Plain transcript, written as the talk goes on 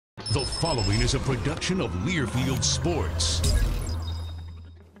The following is a production of Learfield Sports.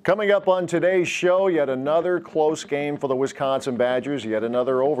 Coming up on today's show, yet another close game for the Wisconsin Badgers, yet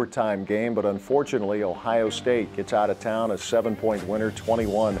another overtime game, but unfortunately Ohio State gets out of town, a 7-point winner,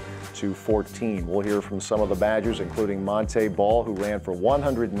 21-14. We'll hear from some of the Badgers, including Montee Ball, who ran for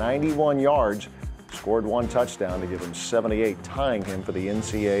 191 yards, scored 1 touchdown to give him 78, tying him for the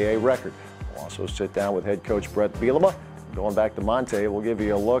NCAA record. We'll also sit down with head coach Bret Bielema. Going back to Montee, we'll give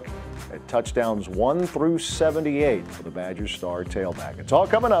you a look at touchdowns 1 through 78 for the Badgers star tailback. It's all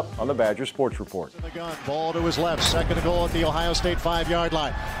coming up on the Badgers Sports Report. The gun, ball to his left, second and goal at the Ohio State 5-yard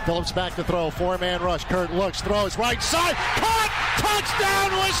line. Phillips back to throw, 4-man rush. Kurt looks, throws, right side, caught,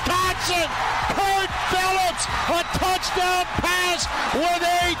 touchdown Wisconsin! Kurt Phillips, a touchdown pass with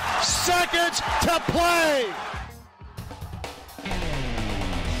 8 seconds to play.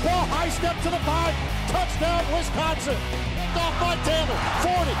 Ball high step to the 5, touchdown Wisconsin. Off by Taylor,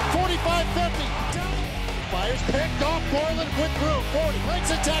 40, 45, 50. Fires picked off, Borland with room, 40, breaks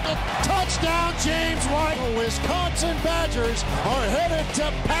a tackle, touchdown James White. The Wisconsin Badgers are headed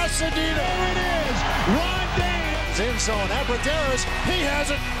to Pasadena. There it is, Ron Daniels in zone, Abradaris, he has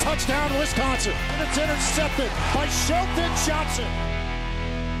it, touchdown Wisconsin. And it's intercepted by Shelton Johnson.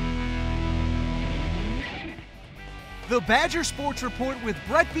 The Badger Sports Report with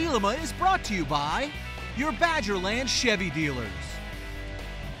Bret Bielema is brought to you by your Badgerland Chevy dealers,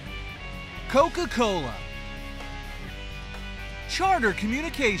 Coca-Cola, Charter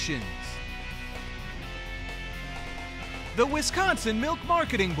Communications, the Wisconsin Milk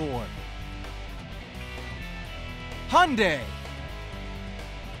Marketing Board, Hyundai,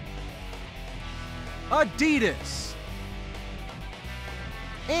 Adidas,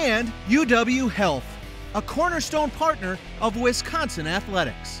 and UW Health, a cornerstone partner of Wisconsin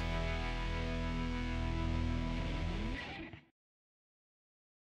athletics.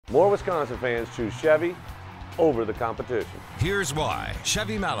 More Wisconsin fans choose Chevy over the competition. Here's why.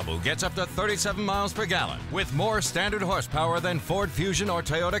 Chevy Malibu gets up to 37 miles per gallon with more standard horsepower than Ford Fusion or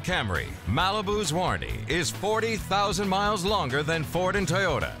Toyota Camry. Malibu's warranty is 40,000 miles longer than Ford and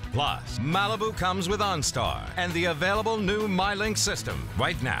Toyota. Plus, Malibu comes with OnStar and the available new MyLink system.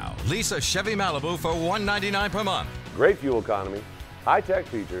 Right now, lease a Chevy Malibu for $199 per month. Great fuel economy, high-tech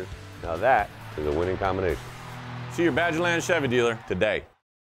features. Now that is a winning combination. See your Badgerland Chevy dealer today.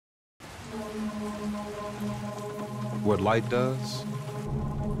 What light does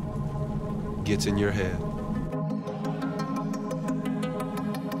gets in your head.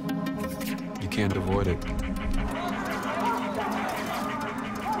 You can't avoid it.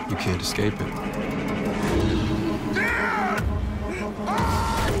 You can't escape it.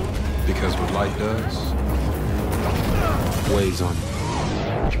 Because what light does weighs on you.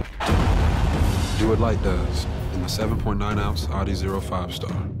 Do what light does in the 7.9-ounce Audi 05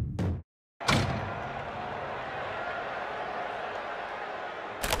 Star.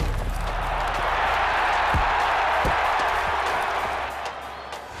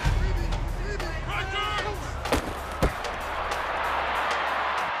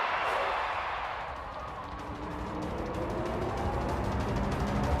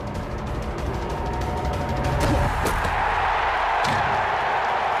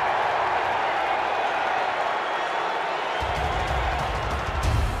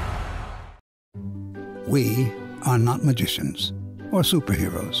 We are not magicians or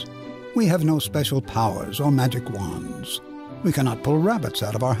superheroes. We have no special powers or magic wands. We cannot pull rabbits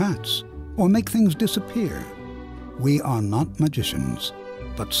out of our hats or make things disappear. We are not magicians,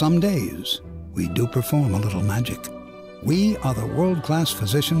 but some days we do perform a little magic. We are the world-class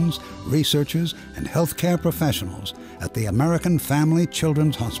physicians, researchers, and healthcare professionals at the American Family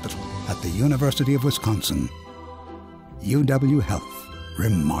Children's Hospital at the University of Wisconsin. UW Health.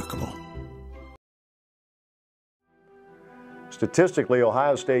 Remarkable. Statistically,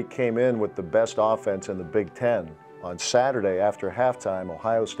 Ohio State came in with the best offense in the Big Ten. On Saturday, after halftime,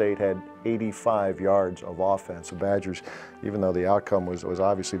 Ohio State had 85 yards of offense. The Badgers, even though the outcome was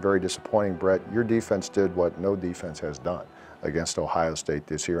obviously very disappointing, Bret, your defense did what no defense has done against Ohio State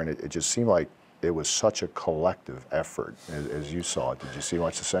this year, and it just seemed like it was such a collective effort as you saw it. Did you see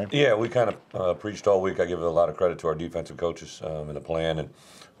much the same? Yeah, we kind of preached all week. I give a lot of credit to our defensive coaches in the plan, and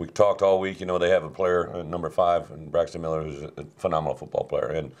we talked all week. You know, they have a player, number 5, and Braxton Miller, who's a phenomenal football player.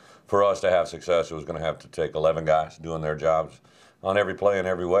 And for us to have success, it was going to have to take 11 guys doing their jobs on every play in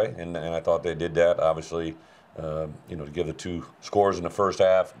every way, and I thought they did that. Obviously, you know, to give the 2 scores in the first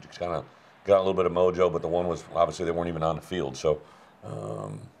half, just kind of got a little bit of mojo, but the one was obviously they weren't even on the field. So a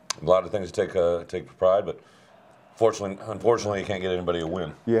lot of things to take pride, but unfortunately, you can't get anybody a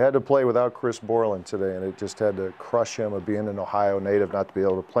win. You had to play without Chris Borland today, and it just had to crush him of being an Ohio native not to be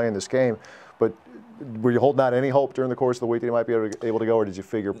able to play in this game. But were you holding out any hope during the course of the week that he might be able to go, or did you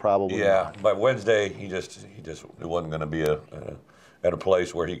figure probably not? By Wednesday, he just it wasn't going to be at a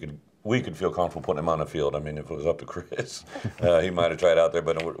place where we could feel comfortable putting him on the field. I mean, if it was up to Chris, he might have tried out there,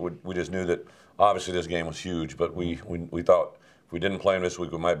 but we just knew that obviously this game was huge, but we thought if we didn't play him this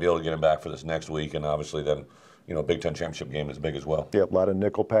week, we might be able to get him back for this next week, and obviously then, Big Ten championship game is big as well. Yeah, a lot of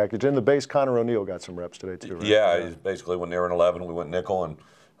nickel package. And the base, Connor O'Neill got some reps today too, right? Yeah, basically when they were in 11, we went nickel, and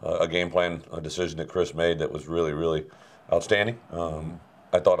a game plan, a decision that Chris made that was really, really outstanding.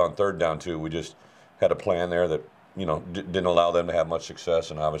 I thought on third down too, we just had a plan there that didn't allow them to have much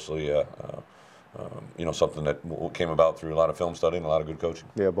success, and obviously something that came about through a lot of film study and a lot of good coaching.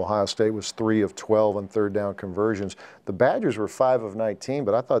 Yeah, Ohio State was 3 of 12 on third down conversions. The Badgers were 5 of 19,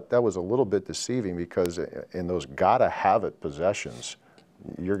 but I thought that was a little bit deceiving because in those gotta-have-it possessions,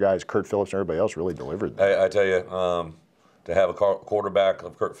 your guys, Kurt Phillips and everybody else, really delivered. I tell you, to have a quarterback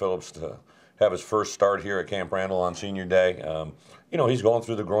of Kurt Phillips to have his first start here at Camp Randall on senior day, he's going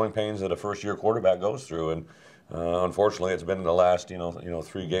through the growing pains that a first-year quarterback goes through, and unfortunately, it's been in the last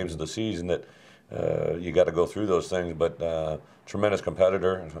 3 games of the season that you got to go through those things. But tremendous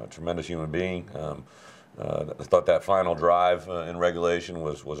competitor, a tremendous human being. I thought that final drive in regulation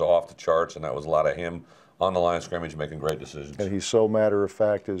was off the charts, and that was a lot of him on the line of scrimmage making great decisions. And he's so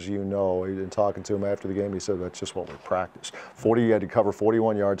matter-of-fact, as you know. In talking to him after the game, he said that's just what we practice. He had to cover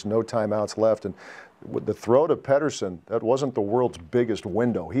 41 yards, no timeouts left, and the throw to Pedersen, that wasn't the world's biggest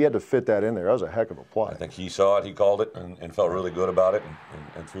window. He had to fit that in there. That was a heck of a play. I think he saw it, he called it, and felt really good about it,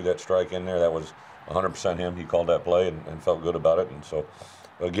 and threw that strike in there. That was 100% him. He called that play and felt good about it. And so,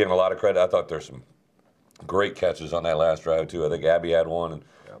 again, a lot of credit. I thought there's some great catches on that last drive, too. I think Abby had one. And,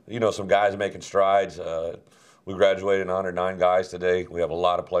 some guys making strides. We graduated 109 guys today. We have a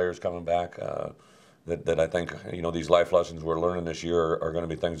lot of players coming back. That I think, these life lessons we're learning this year are going to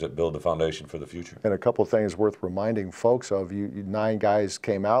be things that build the foundation for the future. And a couple of things worth reminding folks of. 9 guys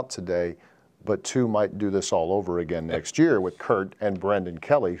came out today, but 2 might do this all over again next year with Kurt and Brendan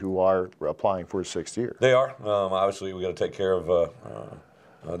Kelly, who are applying for a 6th year. They are. Obviously, we got to take care of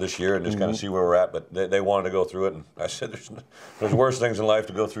this year and just kind of see where we're at. But they wanted to go through it, and I said there's worse things in life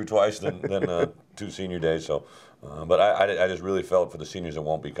to go through twice than 2 senior days. So, but I just really felt for the seniors that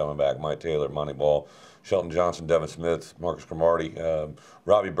won't be coming back: Mike Taylor, Montee Ball, Shelton Johnson, Devin Smith, Marcus Cromartie.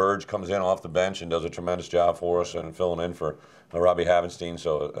 Robbie Burge comes in off the bench and does a tremendous job for us and filling in for Robbie Havenstein.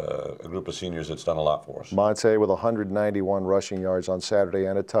 So a group of seniors that's done a lot for us. Montee with 191 rushing yards on Saturday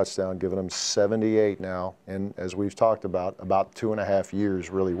and a touchdown, giving him 78 now. And as we've talked about 2.5 years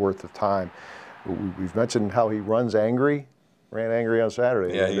really worth of time. We've mentioned how he runs angry. Ran angry on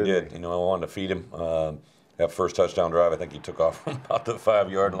Saturday. Yeah, he did. I wanted to feed him. That first touchdown drive, I think he took off from about the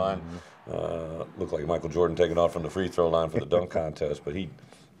 5-yard line. Looked like Michael Jordan taking off from the free throw line for the dunk contest. But he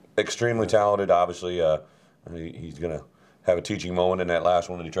extremely talented. Obviously, he's going to have a teaching moment in that last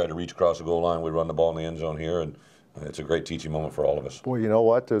one that he tried to reach across the goal line. We run the ball in the end zone here, and it's a great teaching moment for all of us. Boy, you know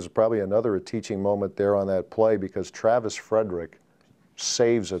what? There's probably another teaching moment there on that play because Travis Frederick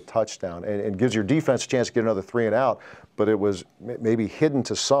saves a touchdown and gives your defense a chance to get another 3 and out, but it was maybe hidden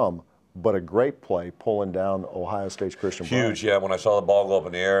to some, but a great play pulling down Ohio State's Christian Bryant. Huge, yeah. When I saw the ball go up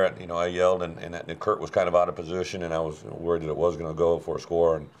in the air, I yelled, and Kurt was kind of out of position, and I was worried that it was going to go for a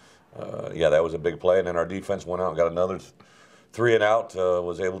score, and yeah, that was a big play. And then our defense went out and got another 3 and out,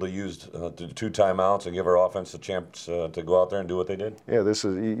 was able to use 2 timeouts and give our offense a chance to go out there and do what they did. Yeah, this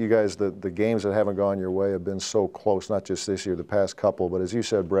is, you guys, the games that haven't gone your way have been so close, not just this year, the past couple, but as you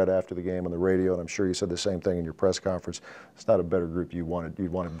said, Brett, after the game on the radio, and I'm sure you said the same thing in your press conference, it's not a better group you'd want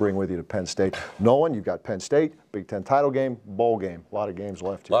to bring with you to Penn State. Knowing you've got Penn State, Big Ten title game, bowl game, a lot of games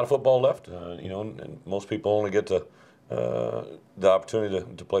left here. A lot of football left, and most people only get to the opportunity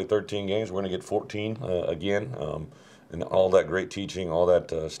to play 13 games. We're going to get 14 again. And all that great teaching, all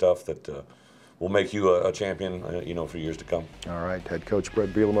that stuff that will make you a champion, for years to come. All right, Head Coach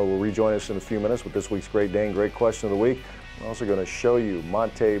Bret Bielema will rejoin us in a few minutes with this week's Great Dane Great Question of the Week. We're also going to show you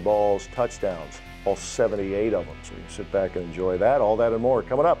Montee Ball's touchdowns, all 78 of them. So you can sit back and enjoy that. All that and more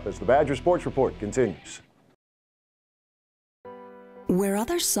coming up as the Badger Sports Report continues. Where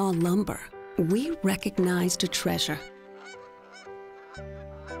others saw lumber, we recognized a treasure.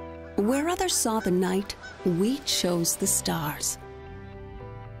 Where others saw the night, we chose the stars.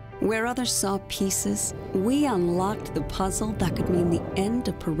 Where others saw pieces, we unlocked the puzzle that could mean the end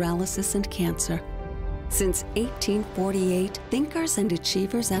of paralysis and cancer. Since 1848, thinkers and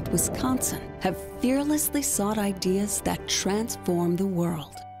achievers at Wisconsin have fearlessly sought ideas that transform the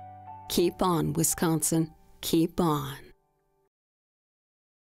world. Keep on, Wisconsin. keep on.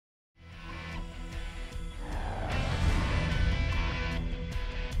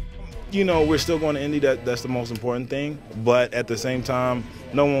 You know, we're still going to Indy. That's the most important thing. But at the same time,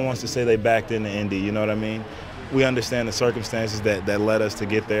 no one wants to say they backed into Indy. You know what I mean? We understand the circumstances that led us to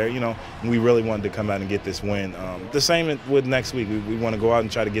get there. You know, we really wanted to come out and get this win. The same with next week. We want to go out and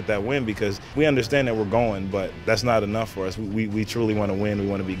try to get that win because we understand that we're going, but that's not enough for us. We truly want to win. We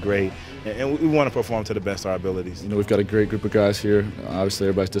want to be great, and we want to perform to the best of our abilities. You know, we've got a great group of guys here. Obviously,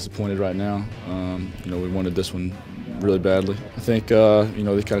 everybody's disappointed right now. You know, we wanted this one really badly. I think, you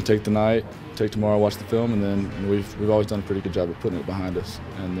know, they kind of take the night, take tomorrow, watch the film, and then you know, we've always done a pretty good job of putting it behind us.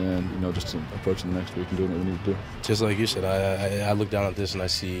 And then, you know, just approaching the next week and doing what we need to do. Just like you said, I look down at this and I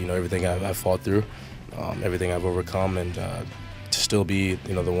see, you know, everything I've fought through, everything I've overcome, and to still be,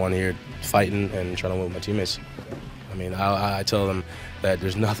 you know, the one here fighting and trying to win with my teammates. I mean, I tell them that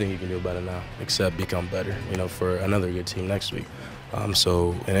there's nothing you can do better now except become better, you know, for another good team next week.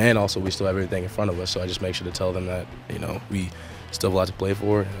 And also we still have everything in front of us, so I just make sure to tell them that, you know, we still have a lot to play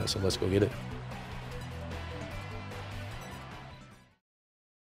for, so let's go get it.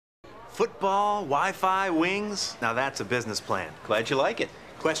 Football, Wi-Fi, wings, now that's a business plan. Glad you like it.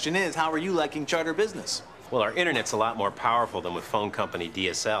 Question is, how are you liking charter business? Well, our internet's a lot more powerful than with phone company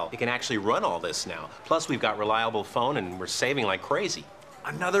DSL. It can actually run all this now. Plus, we've got reliable phone and we're saving like crazy.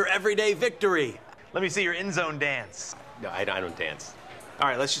 Another everyday victory. Let me see your end zone dance. No, I don't dance. All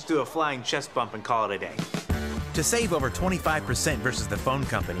right, let's just do a flying chest bump and call it a day. To save over 25% versus the phone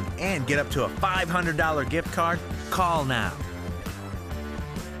company and get up to a $500 gift card, call now.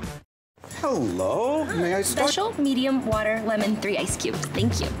 Hello, may I start? Special, medium, water, lemon, 3 ice cubes.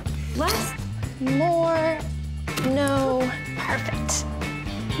 Thank you. Less, more, no. Perfect.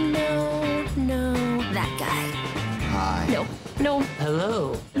 No, that guy. Hi. No.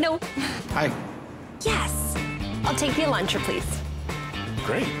 Hello. No. Hi. Yes. I'll take the Elantra, please.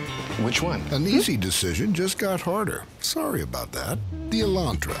 Great. Which one? An easy decision just got harder. Sorry about that. The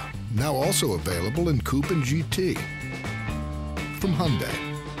Elantra, now also available in Coupe and GT. From Hyundai.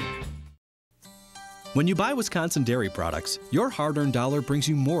 When you buy Wisconsin dairy products, your hard-earned dollar brings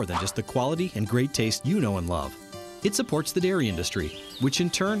you more than just the quality and great taste you know and love. It supports the dairy industry, which in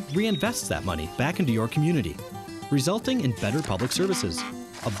turn reinvests that money back into your community, resulting in better public services,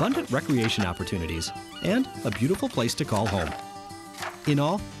 abundant recreation opportunities, and a beautiful place to call home. In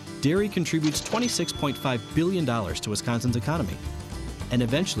all, dairy contributes $26.5 billion to Wisconsin's economy and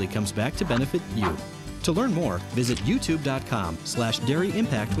eventually comes back to benefit you. To learn more, visit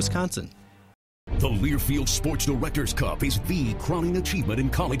youtube.com/dairyimpactwisconsin. The Learfield Sports Directors Cup is the crowning achievement in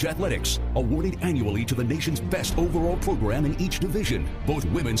college athletics, awarded annually to the nation's best overall program in each division, both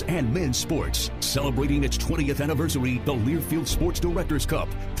women's and men's sports. Celebrating its 20th anniversary, the Learfield Sports Directors Cup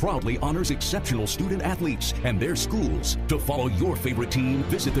proudly honors exceptional student athletes and their schools. To follow your favorite team,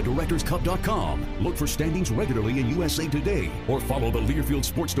 visit thedirectorscup.com. Look for standings regularly in USA Today, or follow the Learfield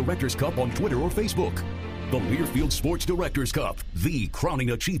Sports Directors Cup on Twitter or Facebook. The Learfield Sports Directors Cup, the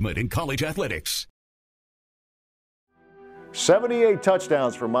crowning achievement in college athletics. 78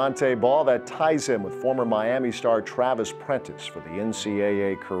 touchdowns for Montee Ball. That ties him with former Miami star Travis Prentice for the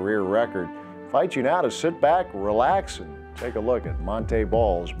NCAA career record. Invite you now to sit back, relax, and take a look at Montee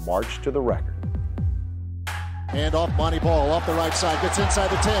Ball's march to the record. Hand off Montee Ball off the right side, gets inside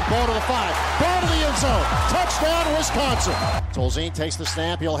the 10, ball to the 5, ball to the end zone, touchdown Wisconsin. Tolzien takes the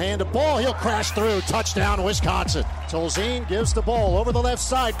snap, he'll hand the ball, he'll crash through, touchdown Wisconsin. Tolzien gives the ball over the left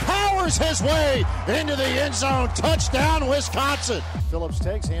side, powers his way into the end zone, touchdown Wisconsin. Phillips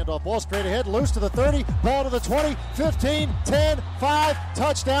takes, handoff ball straight ahead, loose to the 30, ball to the 20, 15, 10, 5,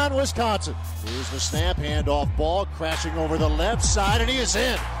 touchdown Wisconsin. Here's the snap, handoff ball, crashing over the left side, and he is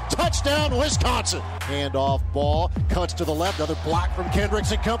in. Touchdown Wisconsin. Handoff ball, cuts to the left, another block from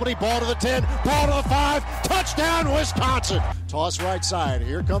Kendricks and company, ball to the 10, ball to the 5, touchdown Wisconsin. Toss right side,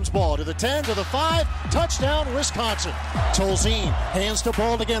 here comes ball to the 10, to the 5, touchdown Wisconsin. Tolzien hands the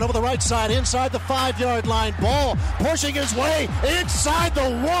ball again over the right side, inside the 5-yard line, ball pushing his way inside the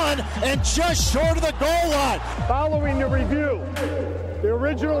 1 and just short of the goal line. Following the review, the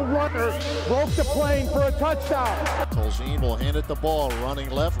original runner broke the plane for a touchdown. Tolzien will hand it the ball, running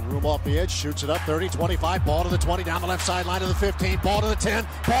left, room off the edge, shoots it up 30, 25, ball to the 20, down the left sideline to the 15, ball to the 10,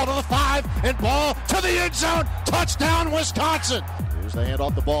 ball to the 5, and ball to the end zone, touchdown Wisconsin. Here's the hand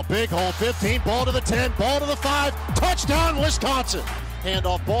off the ball, big hole, 15, ball to the 10, ball to the 5, touchdown Wisconsin.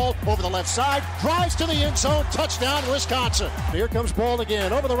 Handoff ball over the left side, drives to the end zone, touchdown Wisconsin. Here comes ball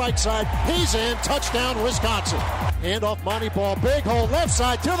again over the right side, he's in, touchdown Wisconsin. Handoff Montee Ball, big hole left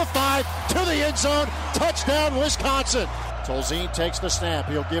side to the 5, to the end zone, touchdown Wisconsin. Tolzien takes the snap.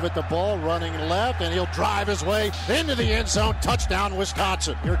 He'll give it the ball, running left, and he'll drive his way into the end zone. Touchdown,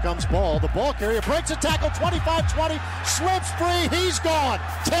 Wisconsin. Here comes Ball. The ball carrier breaks a tackle, 25-20, slips free. He's gone.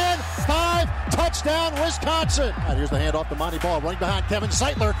 10-5, touchdown, Wisconsin. And here's the handoff to Montee Ball, running behind Kevin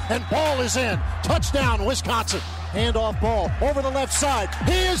Zeitler, and Ball is in. Touchdown, Wisconsin. Handoff Ball over the left side.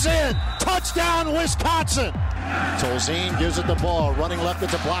 He is in. Touchdown, Wisconsin. Tolzien gives it the ball. Running left,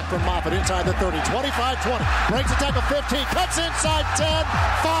 it's a block from Moffitt inside the 30. 25-20. Breaks the tackle 15. Cuts inside 10.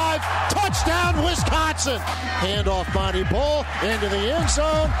 5. Touchdown, Wisconsin. Handoff Montee Ball into the end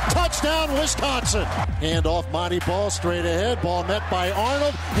zone. Touchdown, Wisconsin. Handoff Montee Ball straight ahead. Ball met by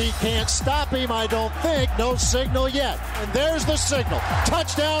Arnold. He can't stop him, I don't think. No signal yet. And there's the signal.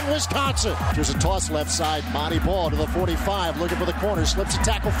 Touchdown, Wisconsin. Here's a toss left side. Montee Ball to the 45. Looking for the corner. Slips a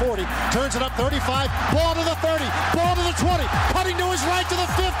tackle 40. Turns it up 35. Ball to the 30. Ball to the 20. Cutting to his right to the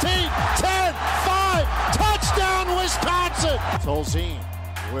 15. 10. 5. Touchdown, Wisconsin. Tolzien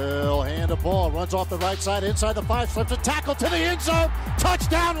will hand a ball. Runs off the right side inside the 5. Slips a tackle to the end zone.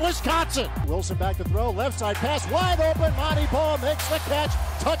 Touchdown, Wisconsin. Wilson back to throw. Left side pass wide open. Montee Ball makes the catch.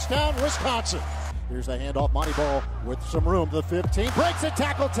 Touchdown, Wisconsin. Here's the handoff. Montee Ball with some room to the 15. Breaks a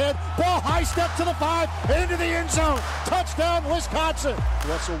tackle 10. Ball high step to the 5. Into the end zone. Touchdown, Wisconsin.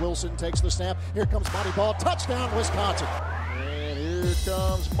 Russell Wilson takes the snap. Here comes Montee Ball. Touchdown, Wisconsin. And here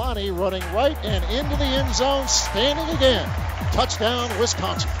comes Montee running right and into the end zone. Standing again. Touchdown,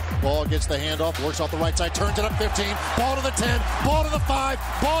 Wisconsin. Ball gets the handoff. Works off the right side. Turns it up 15. Ball to the 10. Ball to the 5.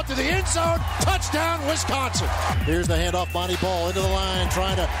 Ball to the end zone. Touchdown, Wisconsin. Here's the handoff. Montee Ball into the line.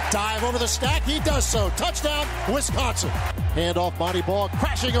 Trying to dive over the stack. He does so. Touchdown, Wisconsin. Handoff. Montee Ball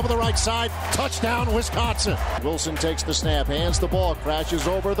crashing over the right side. Touchdown, Wisconsin. Wilson takes the snap. Hands the ball. Crashes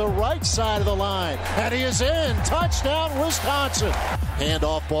over the right side of the line. And he is in. Touchdown, Wisconsin.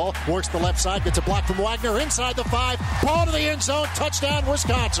 Handoff Ball. Works the left side. Gets a block from Wagner. Inside the 5. Ball to the end zone. Touchdown,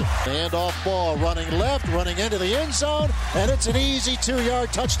 Wisconsin. Handoff Ball running left, running into the end zone, and it's an easy 2-yard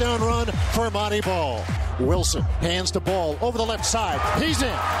touchdown run for Montee Ball. Wilson hands the ball over the left side. He's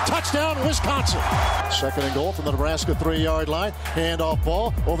in. Touchdown, Wisconsin. Second and goal from the Nebraska 3-yard line. Handoff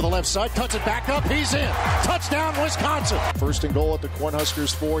Ball over the left side. Cuts it back up. He's in. Touchdown, Wisconsin. First and goal at the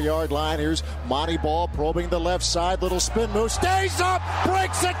Cornhuskers 4-yard line. Here's Montee Ball probing the left side. Little spin move. Stays up.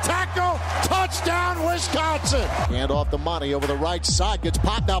 Breaks a tackle. Touchdown, Wisconsin. Handoff to Montee over the right side. Gets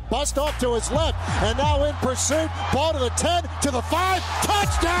popped out. Bust off to his left. And now in pursuit. Ball to the 10. To the 5.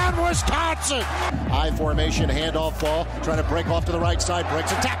 Touchdown, Wisconsin. High formation, handoff Ball, trying to break off to the right side,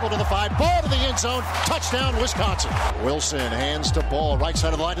 breaks a tackle to the 5, ball to the end zone, touchdown, Wisconsin. Wilson hands to Ball, right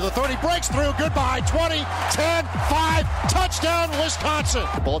side of the line to the 30, breaks through, goodbye, 20, 10, 5, touchdown, Wisconsin.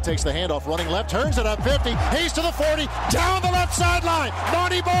 The Ball takes the handoff, running left, turns it up 50, he's to the 40, down the left sideline,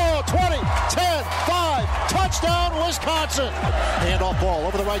 Montee Ball, 20, 10, 5, touchdown, Wisconsin. Handoff Ball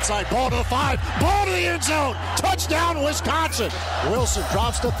over the right side, ball to the 5, ball to the end zone, touchdown, Wisconsin. Wilson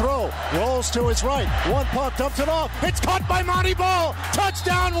drops to throw, rolls to his right, one pump, dumps it off. It's caught by Montee Ball.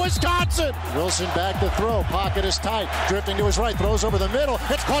 Touchdown, Wisconsin. Wilson back to throw. Pocket is tight. Drifting to his right. Throws over the middle.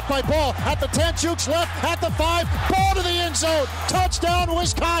 It's caught by Ball. At the 10, jukes left. At the 5. Ball to the end zone. Touchdown,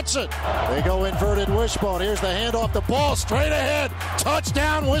 Wisconsin. They go inverted wishbone. Here's the handoff. The Ball straight ahead.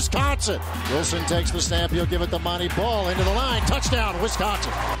 Touchdown, Wisconsin. Wilson takes the snap. He'll give it to Montee Ball. Into the line. Touchdown,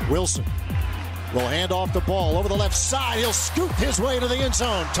 Wisconsin. Wilson will hand off the ball over the left side. He'll scoot his way to the end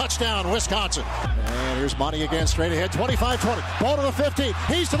zone. Touchdown, Wisconsin. And here's Montee again, straight ahead. 25-20. Ball to the 15.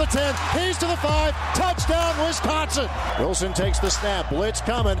 He's to the 10. He's to the 5. Touchdown, Wisconsin. Wilson takes the snap. Blitz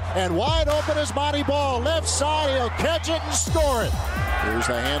coming. And wide open is Montee Ball. Left side. He'll catch it and score it. Here's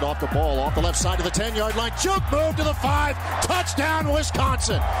the handoff to Ball off the left side to the 10-yard line. Juke move to the 5. Touchdown,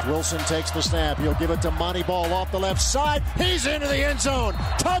 Wisconsin. Wilson takes the snap. He'll give it to Montee Ball off the left side. He's into the end zone.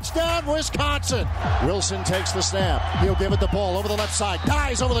 Touchdown, Wisconsin. Wilson takes the snap. He'll give it the Ball over the left side.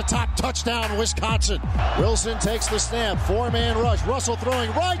 Dives over the top. Touchdown, Wisconsin. Wilson takes the snap. 4-man rush. Russell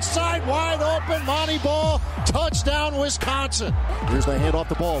throwing right side wide open. Montee Ball. Touchdown, Wisconsin. Here's the handoff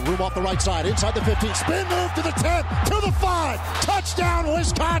the Ball. Room off the right side. Inside the 15. Spin move to the 10. To the 5. Touchdown,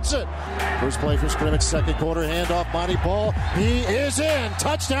 Wisconsin. First play for scrimmage, second quarter. Handoff Montee Ball. He is in.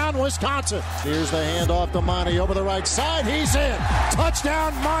 Touchdown, Wisconsin. Here's the handoff to Montee over the right side. He's in.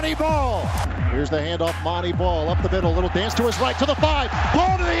 Touchdown, Montee Ball. Here's the handoff, Montee Ball up the middle. Little dance to his right to the 5.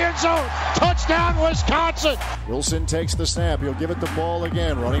 Ball to the end zone. Touchdown, Wisconsin. Wilson takes the snap. He'll give it to Ball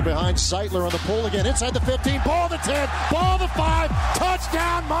again. Running behind Zeitler on the pull again. Inside the 15. Ball to 10. Ball to 5.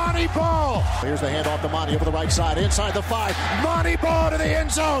 Touchdown, Montee Ball. Here's the handoff to Montee over the right side. Inside the 5. Montee Ball. Ball to the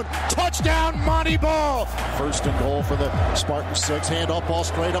end zone. Touchdown, Montee Ball. First and goal for the Spartans 6. Handoff ball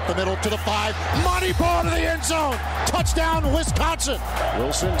straight up the middle to the 5. Montee Ball to the end zone. Touchdown, Wisconsin.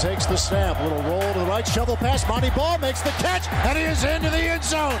 Wilson takes the snap. Little roll to the right. Shovel pass. Montee Ball makes the catch. And he is into the end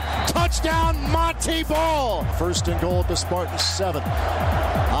zone. Touchdown, Montee Ball. First and goal at the Spartans 7.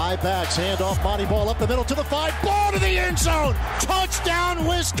 High backs. Handoff. Montee Ball up the middle to the 5. Ball to the end zone. Touchdown,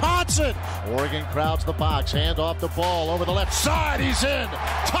 Wisconsin. Oregon crowds the box. Hand off the ball over the left side. He's in.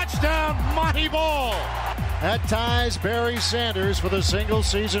 Touchdown, Montee Ball. That ties Barry Sanders for the single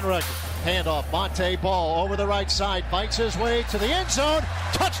season record. Handoff, Montee Ball over the right side. Bites his way to the end zone.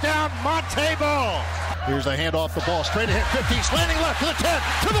 Touchdown, Montee Ball. Here's the handoff, the ball straight ahead, 15, slanting left to the 10,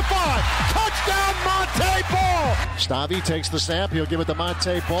 to the 5. Touchdown, Montee Ball. Stabby takes the snap. He'll give it to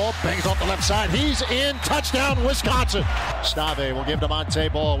Montee Ball. Bangs off the left side. He's in. Touchdown, Wisconsin. Stabby will give to Montee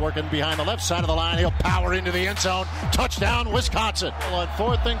Ball, working behind the left side of the line. He'll power into the end zone. Touchdown, Wisconsin. On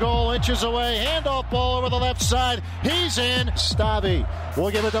 4th and goal, inches away. Handoff ball over the left side. He's in. Stabby will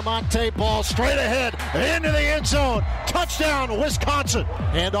give it to Montee Ball, straight ahead, into the end zone. Touchdown, Wisconsin.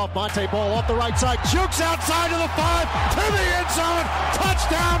 Handoff, Montee Ball off the right side. Jukes outside of the 5 to the end zone.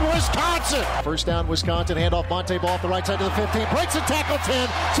 Touchdown, Wisconsin. First down, Wisconsin. Handoff, Montee Ball off the right side to the 15. Breaks a tackle, 10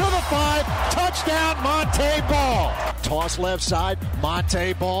 to the 5. Touchdown, Montee Ball. Toss left side,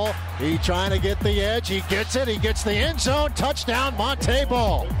 Montee Ball. He trying to get the edge. He gets it. He gets the end zone. Touchdown, Montee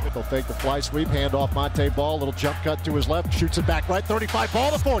Ball. They'll fake the fly sweep. Handoff, Montee Ball. Little jump cut to his left. Shoots it back right. 35.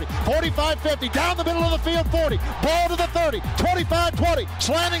 Ball to 40. 45, 50. Down the middle of the field. 40. Ball to the 30. 25, 20.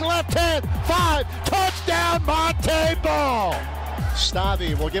 Slanting left 10. 5. Touchdown, Montee Ball.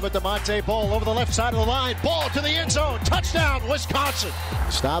 Stabby will give it to Montee Ball over the left side of the line. Ball to the end zone. Touchdown, Wisconsin.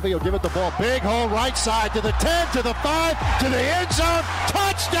 Stabby will give it the ball. Big hole right side to the 10, to the 5, to the end zone.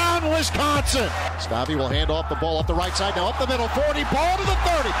 Touchdown, Wisconsin. Stabby will hand off the ball up the right side. Now up the middle. 40. Ball to the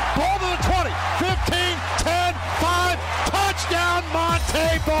 30. Ball to the 20. 15, 10, 5. Touchdown,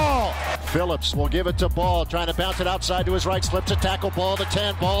 Montee Ball. Phillips will give it to Ball, trying to bounce it outside to his right. Slips a tackle. Ball to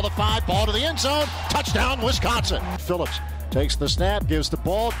 10. Ball to 5. Ball to the end zone. Touchdown, Wisconsin. Phillips takes the snap, gives the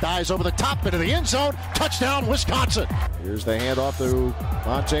ball, dives over the top into the end zone. Touchdown, Wisconsin. Here's the handoff to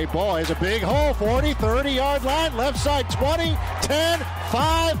Montee Ball. Has a big hole, 40, 30-yard line, left side 20, 10,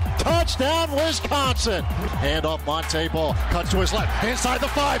 5. Touchdown, Wisconsin. Handoff, Montee Ball. Cuts to his left, inside the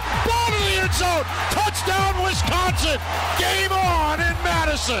 5. Ball to the end zone. Touchdown, Wisconsin. Game on in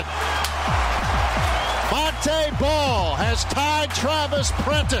Madison. Montee Ball has tied Travis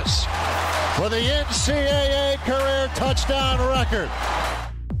Prentice for the NCAA career touchdown record.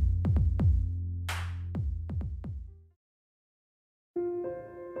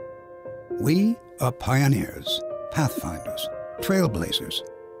 We are pioneers, pathfinders, trailblazers.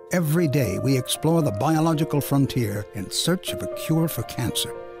 Every day we explore the biological frontier in search of a cure for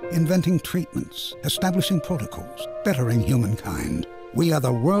cancer, inventing treatments, establishing protocols, bettering humankind. We are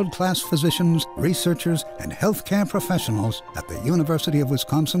the world-class physicians, researchers, and healthcare professionals at the University of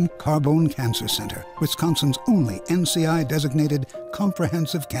Wisconsin Carbone Cancer Center, Wisconsin's only NCI-designated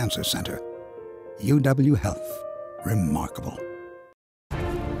comprehensive cancer center. UW Health. Remarkable.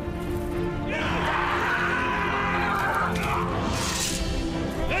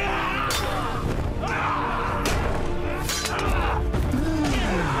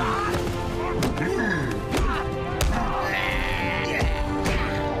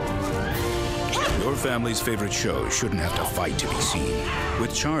 Your family's favorite show shouldn't have to fight to be seen.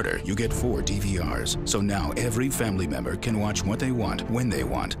 With Charter, you get 4 DVRs, so now every family member can watch what they want, when they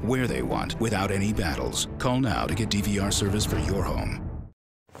want, where they want, without any battles. Call now to get DVR service for your home.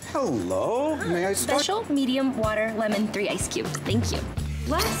 Hello, may I start? Special, medium, water, lemon, 3 ice cubes. Thank you.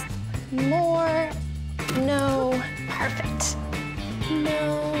 Less, more, no. Perfect.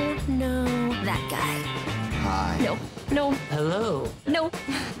 No, that guy. Hi. No. Hello. No.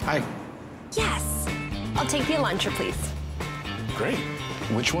 Hi. Yes. I'll take the Elantra, please. Great.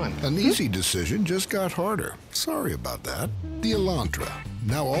 Which one? An easy decision just got harder. Sorry about that. The Elantra,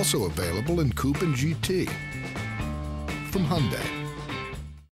 now also available in Coupe and GT. From Hyundai.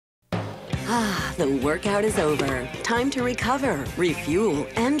 Ah, the workout is over. Time to recover, refuel,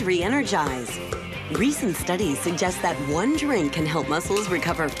 and re-energize. Recent studies suggest that one drink can help muscles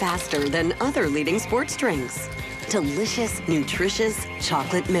recover faster than other leading sports drinks. Delicious, nutritious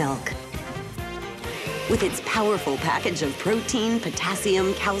chocolate milk. With its powerful package of protein,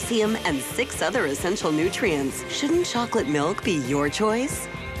 potassium, calcium, and 6 other essential nutrients, shouldn't chocolate milk be your choice?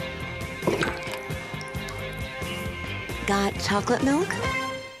 Got chocolate milk?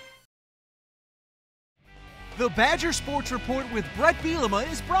 The Badger Sports Report with Bret Bielema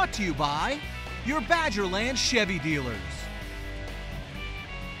is brought to you by your Badgerland Chevy dealers.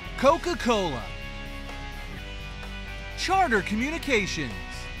 Coca-Cola, Charter Communications,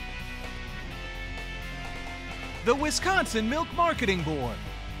 the Wisconsin Milk Marketing Board,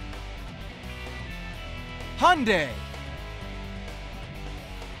 Hyundai,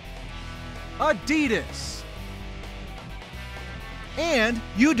 Adidas, and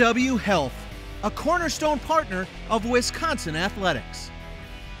UW Health, a cornerstone partner of Wisconsin athletics.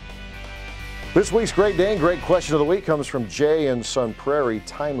 This week's Great Dane, great question of the week comes from Jay in Sun Prairie.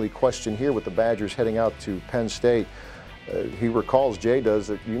 Timely question here with the Badgers heading out to Penn State. He recalls, Jay does,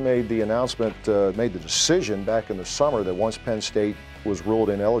 that you made the announcement, made the decision back in the summer that once Penn State was ruled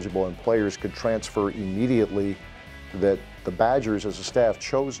ineligible and players could transfer immediately, that the Badgers as a staff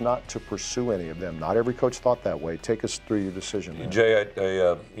chose not to pursue any of them. Not every coach thought that way. Take us through your decision there.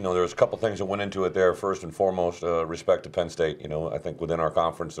 Jay, you know, there was a couple things that went into it there. First and foremost, respect to Penn State. You know, I think within our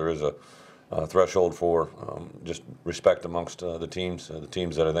conference there is a threshold for just respect amongst the teams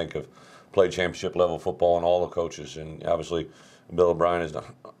that I think have played championship level football, and all the coaches. And obviously, Bill O'Brien has done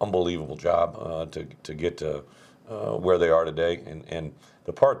an unbelievable job to get to where they are today. And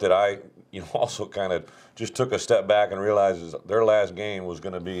the part that I also kind of just took a step back and realized is their last game was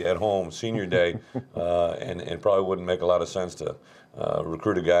going to be at home, senior day, and it probably wouldn't make a lot of sense to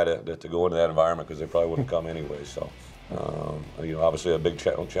recruit a guy to go into that environment, because they probably wouldn't come anyway. So, obviously a big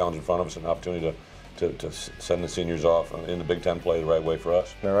challenge in front of us, an opportunity to send the seniors off in the Big Ten play the right way for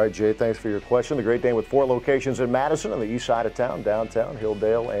us. All right, Jay, thanks for your question. The Great Dane with 4 locations in Madison on the east side of town, downtown,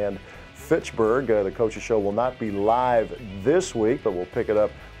 Hilldale, and Fitchburg. The Coaches Show will not be live this week, but we'll pick it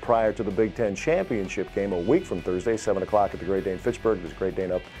up prior to the Big Ten championship game a week from Thursday, 7 o'clock at the Great Dane Fitchburg. There's Great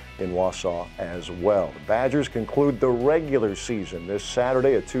Dane up in Wausau as well. The Badgers conclude the regular season this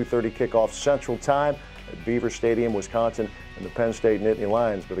Saturday at 2:30 kickoff Central Time at Beaver Stadium, Wisconsin, and the Penn State Nittany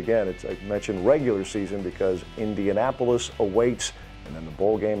Lions. But again, I mentioned regular season because Indianapolis awaits, and then the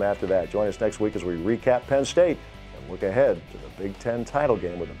bowl game after that. Join us next week as we recap Penn State and look ahead to the Big Ten title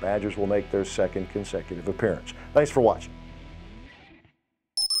game where the Badgers will make their 2nd consecutive appearance. Thanks for watching.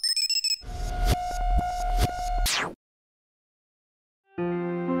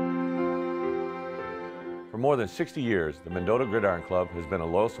 For more than 60 years, the Mendota Gridiron Club has been a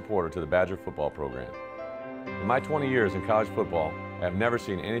loyal supporter to the Badger football program. In my 20 years in college football, I have never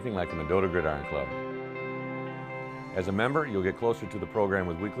seen anything like the Mendota Gridiron Club. As a member, you'll get closer to the program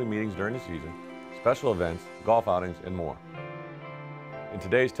with weekly meetings during the season, special events, golf outings, and more. In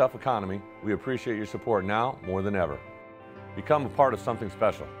today's tough economy, we appreciate your support now more than ever. Become a part of something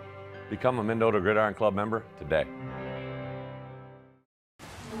special. Become a Mendota Gridiron Club member today.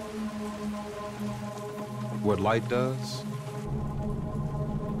 What light does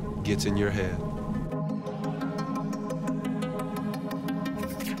gets in your head.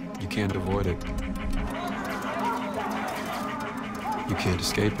 You can't avoid it. You can't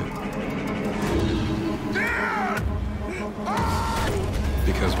escape it.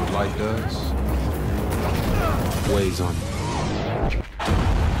 Because what light does weighs on you.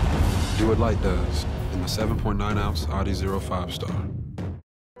 Do what light does in the 7.9-ounce Audi 05 Star.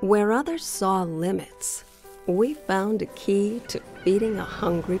 Where others saw limits, we found a key to feeding a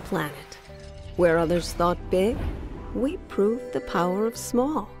hungry planet. Where others thought big, we proved the power of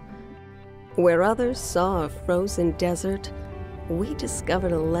small. Where others saw a frozen desert, we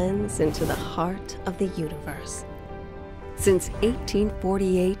discovered a lens into the heart of the universe. Since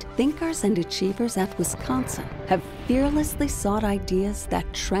 1848, thinkers and achievers at Wisconsin have fearlessly sought ideas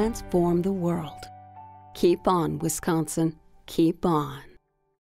that transform the world. Keep on, Wisconsin. Keep on.